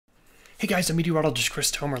Hey guys, I'm Meteorologist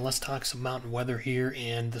Chris Tomer. Let's talk some mountain weather here,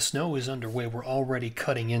 and the snow is underway. We're already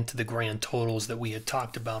cutting into the grand totals that we had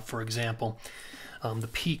talked about. For example, the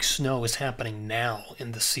peak snow is happening now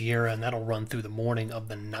in the Sierra, and that'll run through the morning of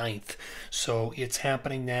the 9th. So it's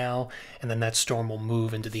happening now, and then that storm will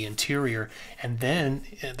move into the interior. And then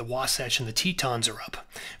the Wasatch and the Tetons are up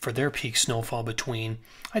for their peak snowfall between,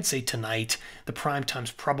 I'd say tonight. The prime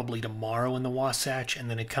time's probably tomorrow in the Wasatch, and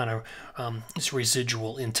then it kind of is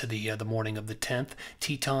residual into the morning of the 10th.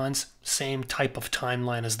 Tetons, same type of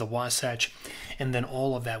timeline as the Wasatch, and then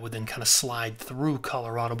all of that would then kind of slide through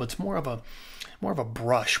Colorado, but it's more of a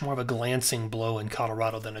brush, more of a glancing blow in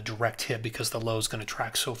Colorado than a direct hit because the low is going to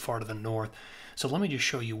track so far to the north. So let me just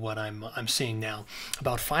show you what I'm seeing now.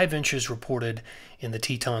 About 5 inches reported in the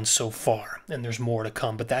Tetons so far, and there's more to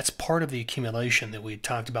come, but that's part of the accumulation that we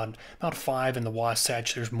talked about. About 5 in the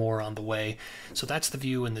Wasatch, there's more on the way. So that's the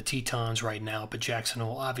view in the Tetons right now, but Jackson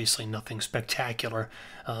Hole, obviously nothing spectacular.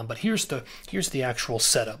 But here's the actual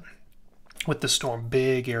setup. With the storm,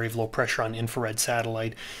 big area of low pressure on infrared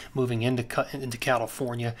satellite moving into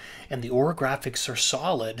California, and the orographics are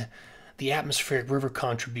solid. The atmospheric river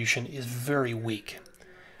contribution is very weak.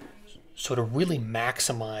 So to really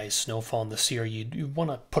maximize snowfall in the Sierra, you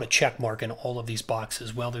want to put a check mark in all of these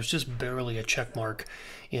boxes. Well, there's just barely a check mark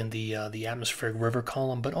in the atmospheric river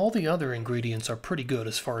column, but all the other ingredients are pretty good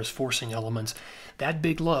as far as forcing elements. That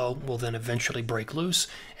big low will then eventually break loose,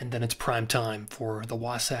 and then it's prime time for the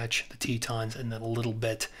Wasatch, the Tetons, and then a little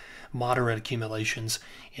bit moderate accumulations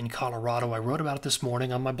in Colorado. I wrote about it this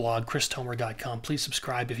morning on my blog, christomer.com. Please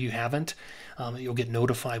subscribe if you haven't. You'll get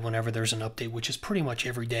notified whenever there's an update, which is pretty much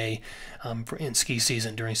every day in ski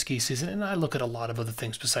season, during ski season. And I look at a lot of other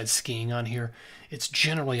things besides skiing on here. It's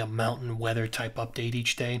generally a mountain weather type update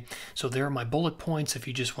each day. So there are my bullet points if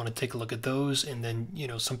you just want to take a look at those. And then,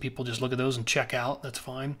 some people just look at those and check out. That's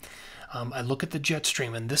fine. I look at the jet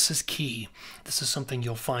stream, and this is key. This is something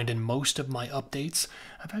you'll find in most of my updates.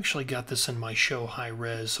 I've actually got this in my show high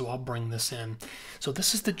res, so I'll bring this in. So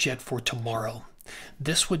this is the jet for tomorrow.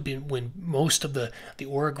 This would be when most of the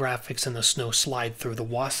orographics and the snow slide through the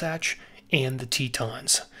Wasatch and the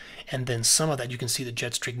Tetons. And then some of that, you can see the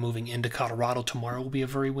jet streak moving into Colorado. Tomorrow will be a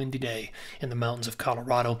very windy day in the mountains of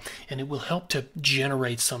Colorado, and it will help to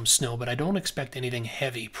generate some snow, but I don't expect anything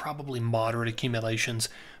heavy, probably moderate accumulations,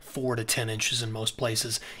 4 to 10 inches in most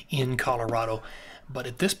places in Colorado. But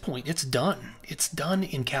at this point, it's done. It's done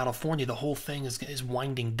in California. The whole thing is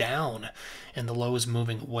winding down, and the low is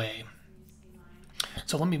moving away.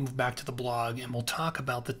 So let me move back to the blog, and we'll talk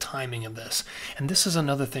about the timing of this. And this is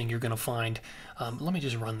another thing you're going to find. Let me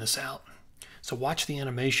just run this out. So watch the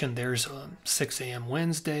animation. There's 6 a.m.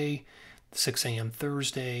 Wednesday, 6 a.m.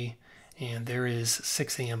 Thursday, and there is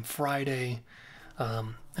 6 a.m. Friday.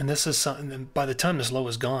 And this is something, by the time this low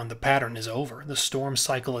is gone, the pattern is over. The storm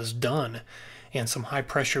cycle is done, and some high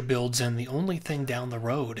pressure builds in. The only thing down the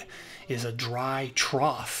road is a dry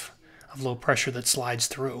trough of low pressure that slides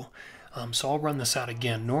through. So I'll run this out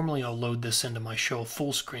again. Normally I'll load this into my show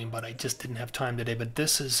full screen, but I just didn't have time today. But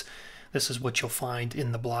this is what you'll find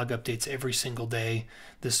in the blog updates every single day.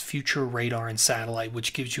 This future radar and satellite,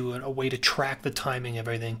 which gives you a way to track the timing of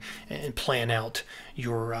everything and plan out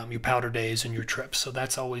your powder days and your trips. So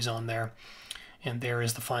that's always on there. And there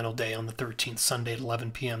is the final day on the 13th, Sunday at 11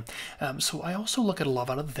 p.m. So I also look at a lot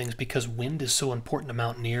of other things because wind is so important to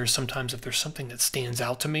mountaineers. Sometimes if there's something that stands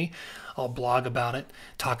out to me, I'll blog about it,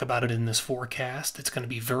 talk about it in this forecast. It's going to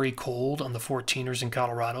be very cold on the 14ers in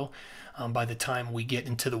Colorado by the time we get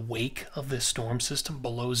into the wake of this storm system,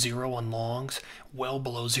 below 0 on Longs, well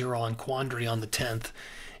below 0 on Quandary on the 10th.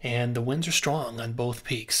 And the winds are strong on both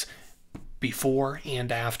peaks, before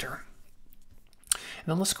and after. And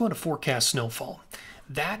then let's go into forecast snowfall.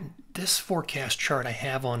 This forecast chart I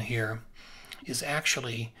have on here is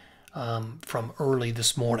actually from early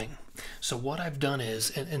this morning. So what I've done is,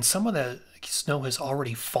 and some of the snow has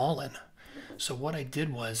already fallen. So what I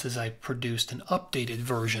did is I produced an updated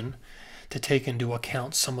version to take into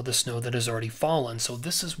account some of the snow that has already fallen. So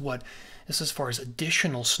this is as far as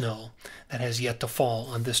additional snow that has yet to fall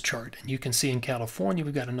on this chart. And you can see in California,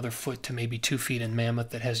 we've got another foot to maybe 2 feet in Mammoth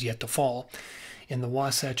that has yet to fall. In the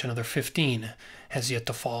Wasatch, another 15 has yet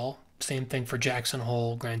to fall. Same thing for Jackson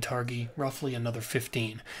Hole, Grand Targhee, roughly another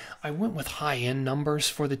 15. I went with high-end numbers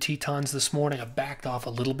for the Tetons this morning. I backed off a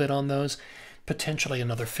little bit on those. Potentially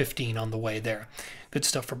another 15 on the way there. Good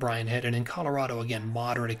stuff for Brian Head. And in Colorado, again,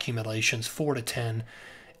 moderate accumulations, 4 to 10,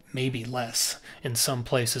 maybe less in some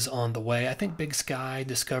places on the way. I think Big Sky,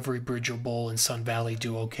 Discovery, Bridger Bowl, and Sun Valley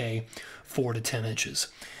do okay, 4 to 10 inches.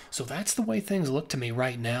 So that's the way things look to me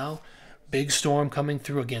right now. Big storm coming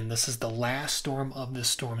through again. This is the last storm of this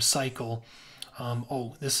storm cycle.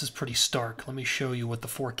 Oh, this is pretty stark. Let me show you what the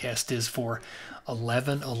forecast is for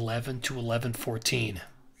 11/11 to 11/14.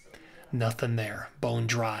 Nothing there. Bone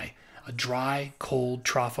dry. A dry, cold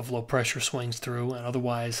trough of low pressure swings through, and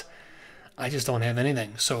otherwise, I just don't have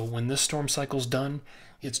anything. So when this storm cycle's done,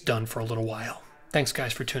 it's done for a little while. Thanks,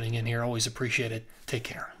 guys, for tuning in here. Always appreciate it. Take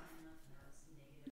care.